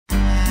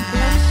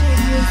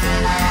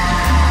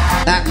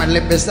That my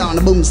lip is sound,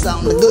 the boom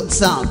sound, the good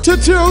sound.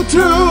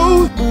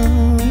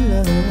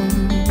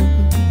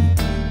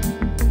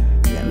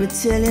 Let me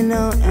tell you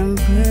now,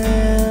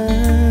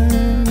 Emperor.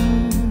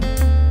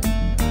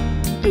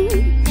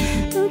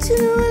 Don't you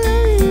know I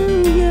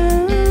love you,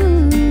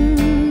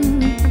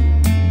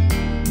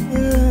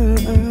 girl?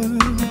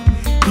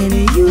 In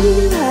you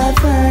I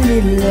find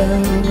it,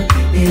 love.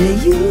 In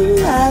you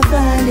I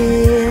find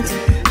it.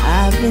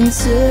 I've been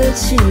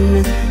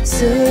searching,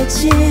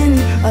 searching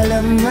all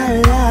of my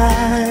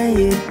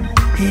life.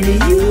 In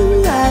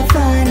you I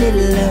find it,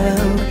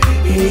 love.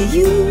 In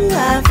you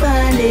I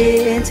find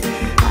it.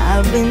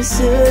 I've been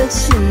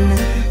searching,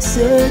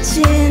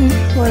 searching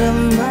all of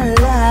my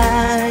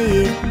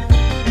life.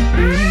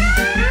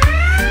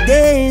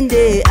 Day in,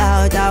 day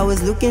out, I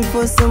was looking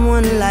for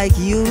someone like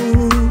you.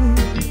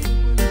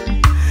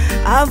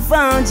 I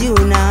found you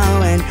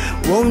now and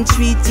won't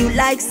treat you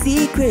like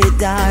secret,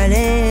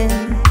 darling.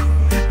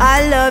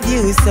 I love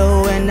you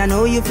so, and I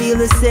know you feel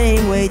the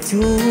same way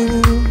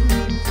too.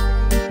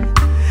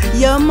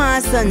 You're my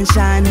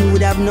sunshine, who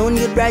would have known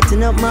you'd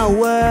brighten up my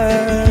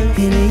world.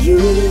 In you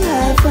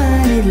I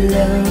find it,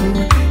 love.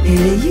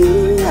 In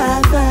you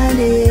I find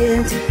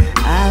it.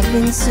 I've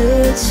been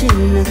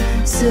searching,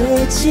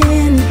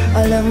 searching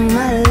all of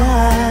my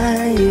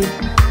life.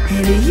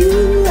 In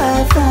you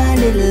I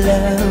find it,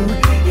 love.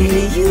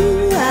 In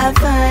you I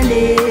find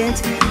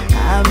it.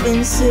 I've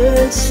been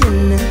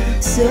searching,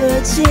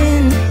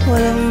 searching all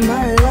of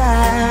my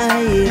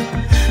life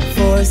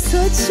for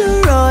such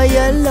a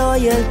royal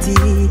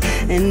loyalty,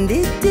 and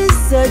it is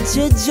such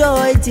a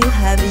joy to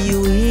have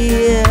you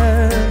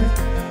here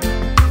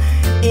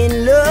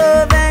in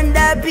love and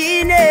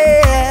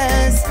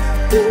happiness.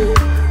 Ooh,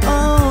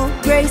 oh,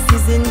 grace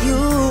is in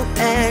you,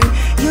 and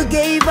you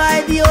gave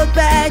I the old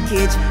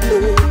package.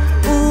 Ooh,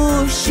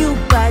 ooh,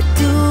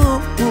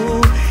 shoop-a-doo.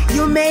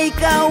 You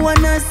make I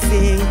wanna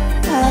sing.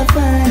 I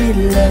find it,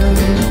 love.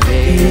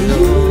 In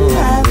you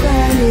I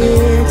find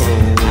it.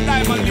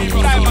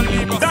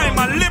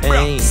 Diamond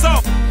Libra. So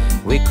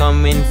we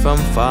coming from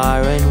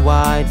far and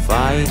wide,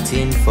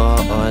 fighting for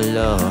our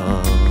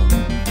love.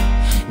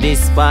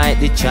 Despite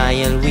the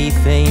trial we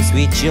face,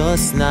 we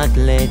just not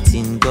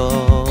letting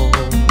go.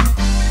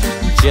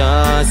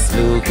 Just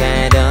look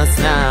at us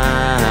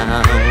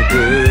now,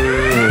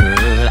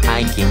 girl.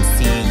 I can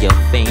see your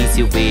face,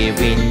 you're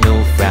wearing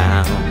no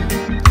frown.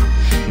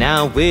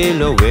 Now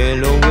will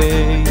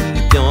away,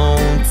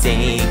 don't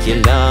take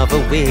your love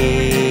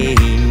away,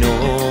 no.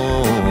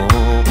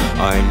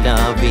 Our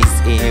love is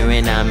here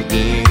and I'm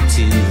here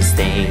to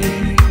stay.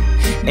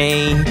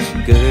 Hey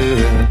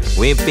girl,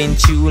 we've been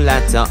through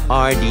lots of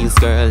ordeals,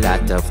 girl,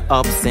 lot of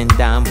ups and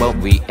downs, but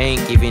we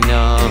ain't giving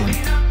up.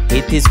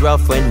 It is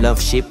rough when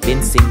love ship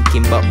been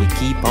sinking, but we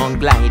keep on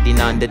gliding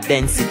on the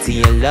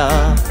density of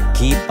love.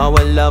 Keep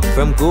our love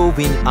from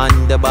going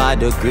under, by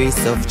the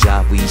grace of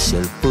Jah we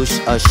shall push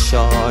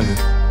ashore.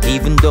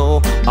 Even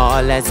though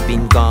all has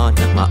been gone,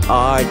 my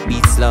heart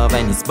beats love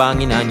and it's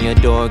banging on your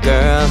door,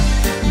 girl.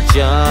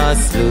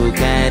 Just look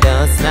at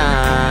us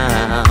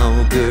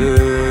now,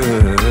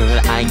 girl.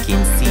 I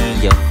can see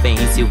your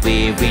face, you're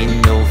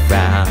wearing no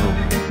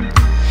frown.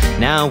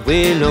 Now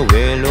will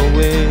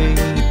away,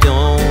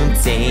 don't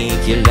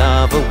take your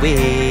love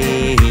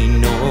away,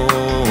 no.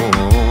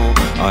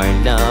 Our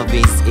love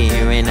is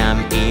here and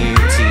I'm here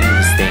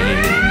to stay.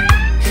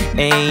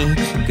 Hey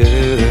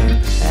girl,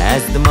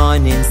 as the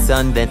morning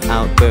sun that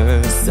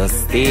outbursts,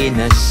 sustain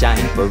us,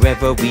 shine,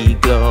 forever we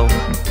glow.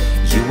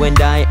 You and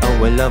I,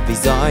 our love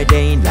is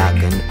ordained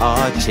like an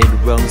orchard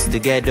rose,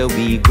 together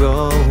we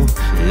grow.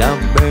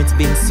 Lovebirds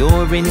been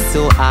soaring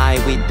so high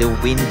with the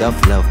wind of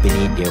love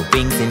beneath their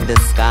wings in the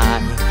sky.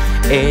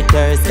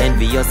 Haters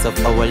envious of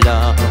our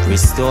love,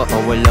 restore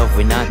our love,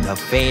 we're not a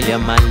failure,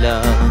 my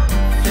love.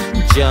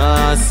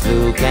 Just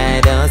look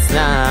at us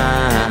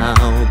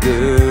now,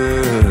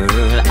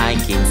 girl. I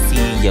can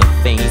see your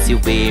face, you're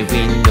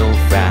wearing no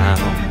frown.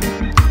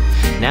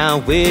 Now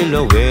will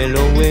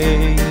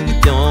away,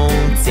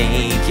 don't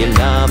take your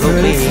love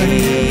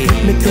away.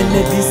 Me tell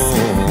you this,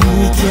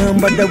 me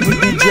can't bother with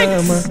the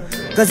drama.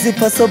 Cause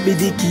if I so be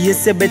the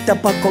case, you better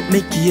pack up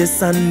me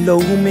case and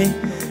love me.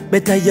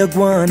 Better you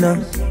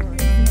guana.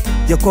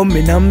 You come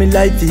in on me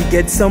life, you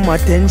get some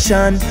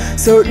attention.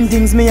 Certain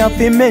things me have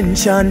to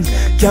mention.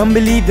 Can't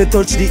believe you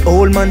touch the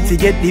old man,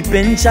 forget the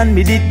pension.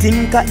 Me did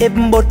think of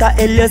heaven, but I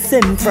hell you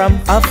sent from.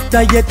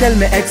 After you tell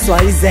me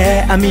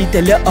XYZ, I me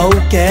tell you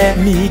okay.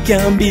 Me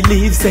can't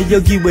believe, say you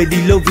give away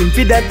the loving.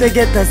 For that you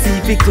get a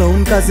see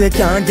clown, cause you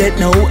can't get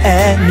no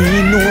air.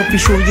 Me know for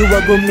sure you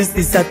are gonna miss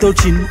this a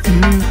touching.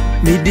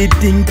 Me did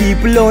think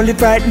people only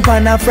frightened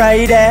on a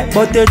Friday,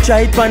 but you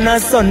tried on a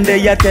Sunday.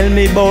 You tell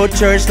me about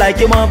church like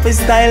you want to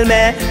style me.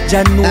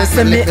 Jah know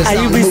say me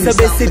I wish the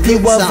best if you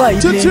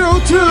avoid me.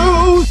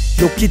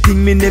 Lucky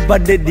thing me never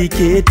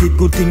dedicated.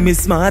 Good thing me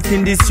smart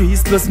in the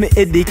streets, plus me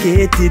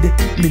educated.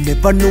 Me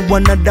never know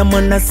another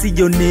man I see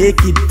you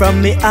naked.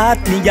 From me heart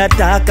me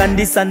attack and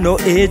this and no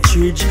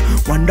hatred.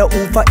 Wonder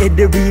who for head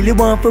they really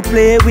want to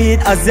play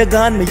with. As you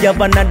gone me have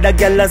another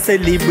girl I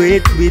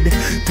celebrate with.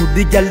 To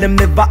the girl them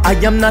never I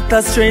am not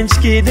a strange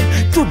kid.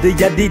 Today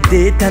I the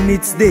date and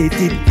it's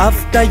dated.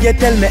 After you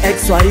tell me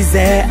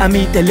XYZ, I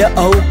me tell you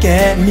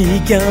okay.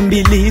 Me can't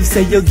believe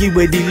say you give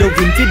away the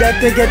loving for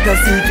that to get a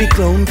selfie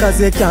clown.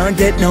 Cause you can't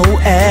get no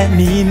air.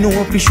 Me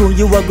know for sure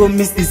you are gonna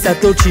miss this a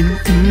touching.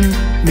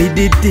 Me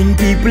did think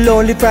people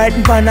only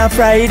frightened on a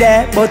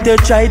Friday, but you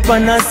tried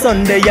on a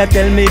Sunday. You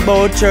tell me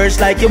about church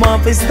like you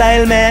want to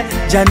style me.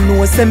 Jah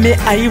know say me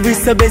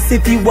iris the best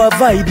if you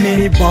avoid me.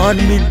 Me born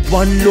with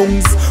one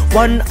lungs,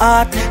 one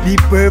heart. The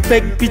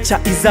perfect picture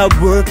is a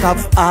work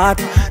of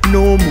art.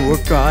 No more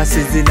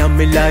crosses in a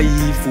me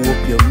life.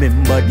 Hope you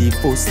remember the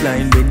first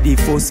line when the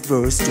first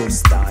verse just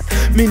start.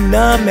 Me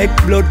nah make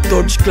blood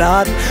touch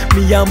clot.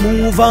 Me a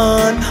move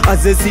on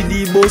as I see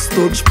the bus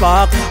touch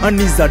park. And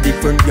is a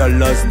different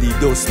girl as the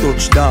dust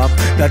touch dark.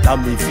 That a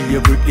me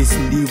favorite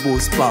listen the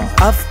worst part.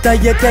 After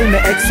you tell me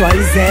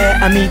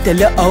XYZ, I me tell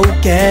you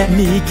okay.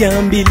 Me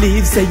can't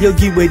believe say you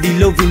give away the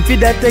loving for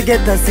that to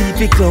get a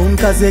selfie clown.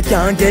 Cause you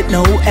can't get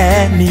no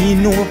air. Me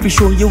know for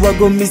sure you are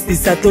gonna miss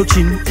this a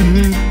touching.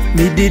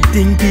 Me did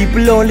think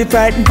people only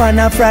frightened on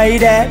a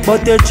Friday,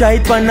 but you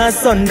tried on a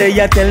Sunday.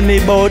 You tell me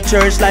about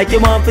church like you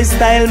want to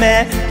style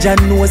me. Jah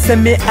know say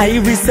me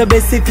iris the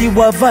best if you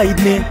avoid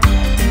me.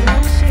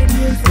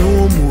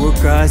 No more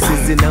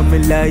crosses in my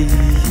life.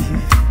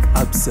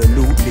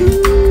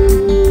 Absolutely.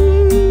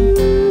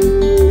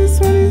 This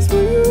one is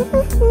for you.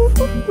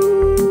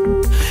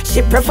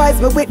 She provides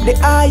me with the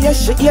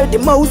highest. She hear the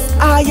most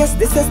highest.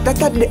 The sense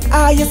that at the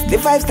highest. The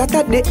vibes that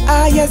at the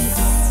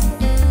highest.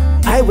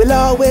 I will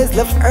always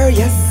love her,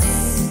 yes.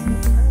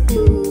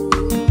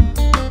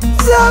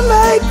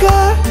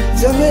 Jamaica,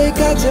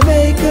 Jamaica,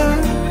 Jamaica,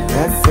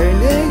 that's her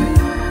name.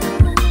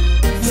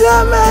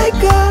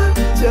 Jamaica,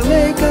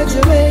 Jamaica,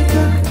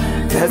 Jamaica,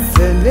 that's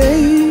her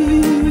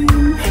name.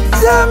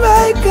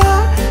 Jamaica,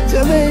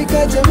 Jamaica,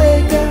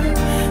 Jamaica,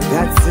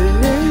 that's her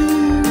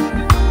name.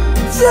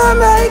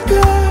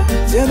 Jamaica,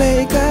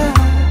 Jamaica,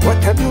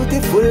 what a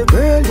beautiful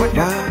girl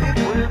you are.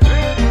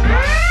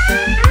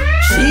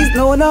 She's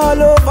known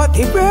all over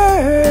the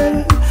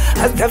world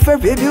as a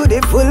very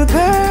beautiful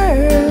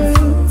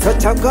girl.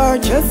 Such a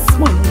gorgeous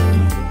smile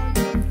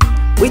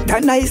with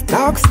a nice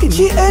dark skin.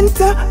 She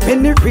enter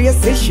many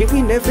races, she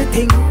win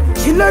everything.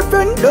 She love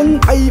run down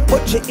high,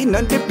 but she in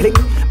on the bling.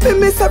 Me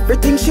miss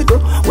everything she do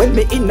when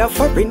me in a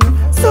foreign.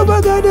 So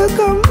I gotta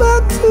come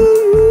back to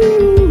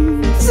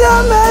you.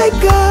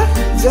 Jamaica,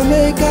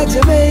 Jamaica,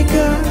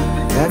 Jamaica,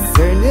 that's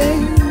her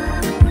name.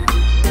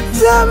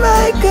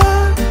 Jamaica,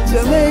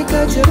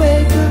 Jamaica,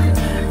 Jamaica,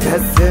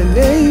 that's her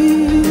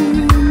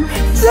name.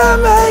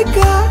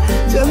 Jamaica,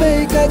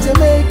 Jamaica,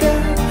 Jamaica,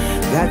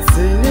 that's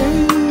her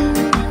name.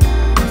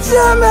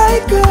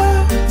 Jamaica,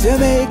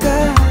 Jamaica,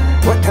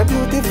 what a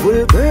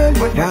beautiful girl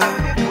you are.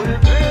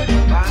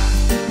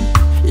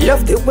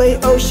 Love the way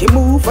how she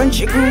move and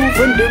she groove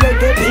when the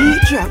reggae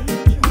beat drop.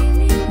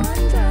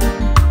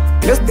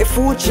 Plus the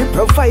food she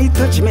provide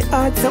touch me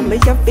heart, so me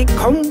have to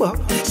come back.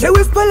 She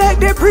whisper like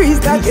the breeze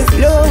that is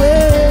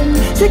blowing.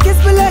 She kiss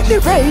me like the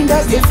rain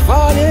that is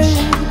falling.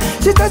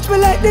 She touch me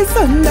like the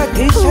sun that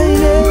is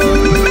shining.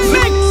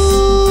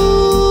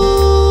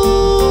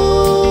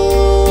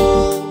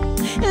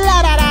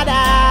 La da da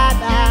da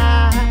da,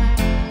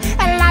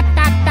 la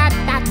da da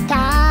da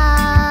da.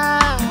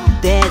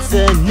 There's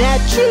a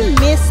natural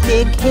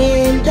mystic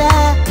in the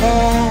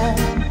air.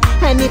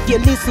 And if you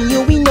listen,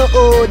 you will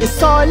know the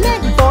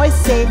silent voice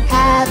say,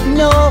 have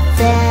no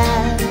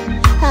fear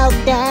out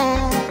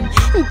there.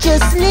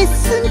 Just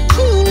listen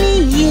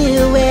keenly,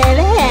 you will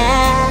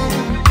hear.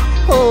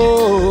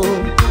 Oh,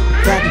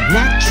 that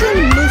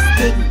natural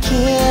mystic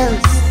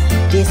kills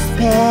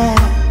despair.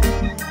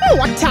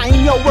 More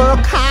time you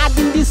work hard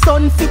in the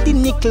sun, fit the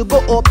nickel go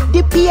up,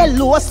 the pay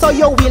low, so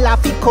you will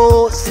have to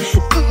coast.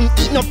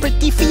 It no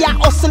pretty for your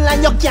hustle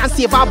and you can't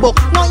save a buck.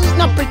 No, it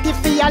no pretty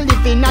for your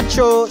living a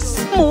trust.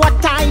 More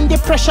time, the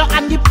pressure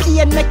and the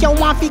pain make you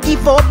want to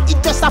give up.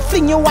 It just a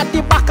fling you at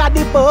the back of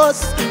the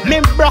bus.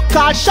 Me broke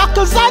all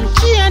shackles and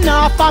chain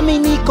off of me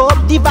nick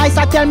up. Device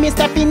I tell me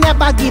Steffi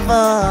never give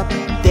up.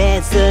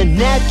 There's a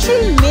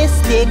natural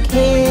mystic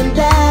in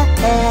the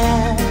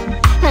air.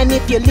 And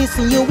if you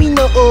listen, you will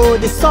know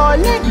the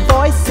silent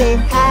voice say,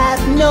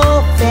 have no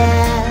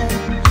fear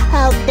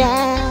out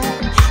there.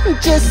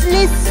 Just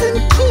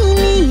listen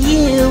keenly,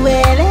 you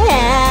will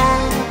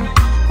hear.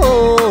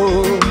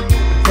 Oh,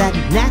 that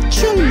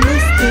natural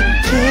mystic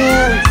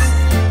kills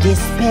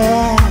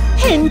despair.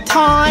 In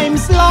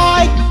times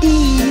like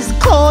these,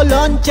 call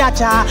on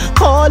Jaja,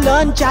 call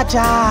on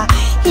Jaja.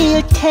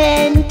 He'll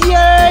tend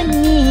your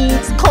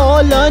needs,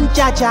 call on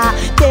Jaja,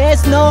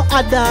 there's no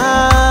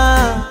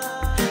other.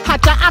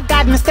 I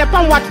got me step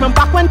and watch my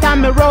back when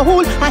time me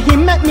roll, and he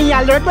make me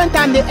alert when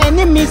time the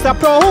enemies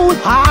approach.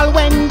 All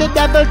when the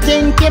devil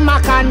think him a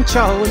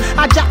control,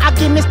 I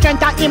give me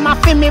strength and him a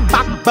feel me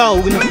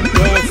backbone.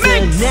 There's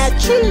a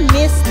natural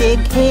mystic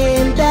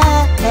in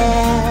the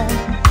air,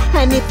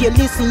 and if you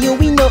listen you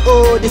will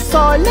know the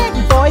silent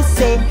voice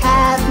say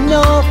have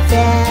no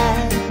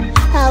fear.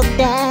 Out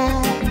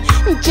there,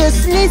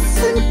 just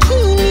listen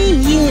keenly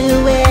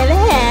you will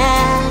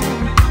hear.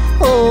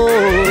 Oh,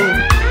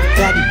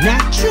 that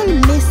natural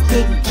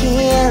mystic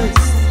kills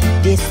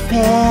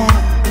despair.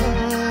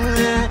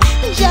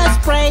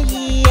 Just pray,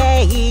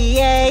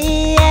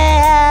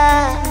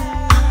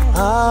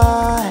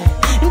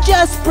 oh,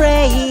 just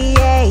pray,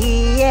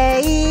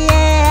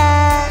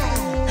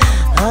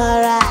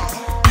 alright.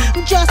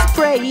 Just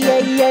pray,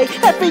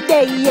 every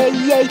day,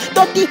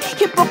 don't the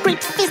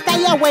hypocrite fist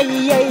away,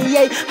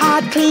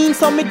 heart clean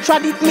so me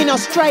trod it me no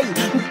stray.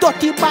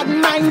 Dirty bad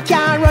mind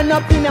can't run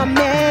up in a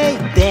me.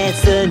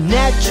 There's a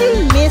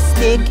natural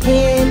mystic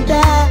in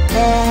the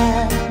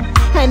air,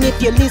 and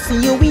if you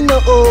listen you will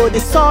know the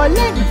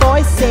silent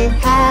voice say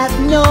have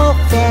no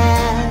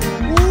fear.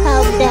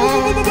 Out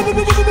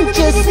there,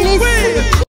 just listen.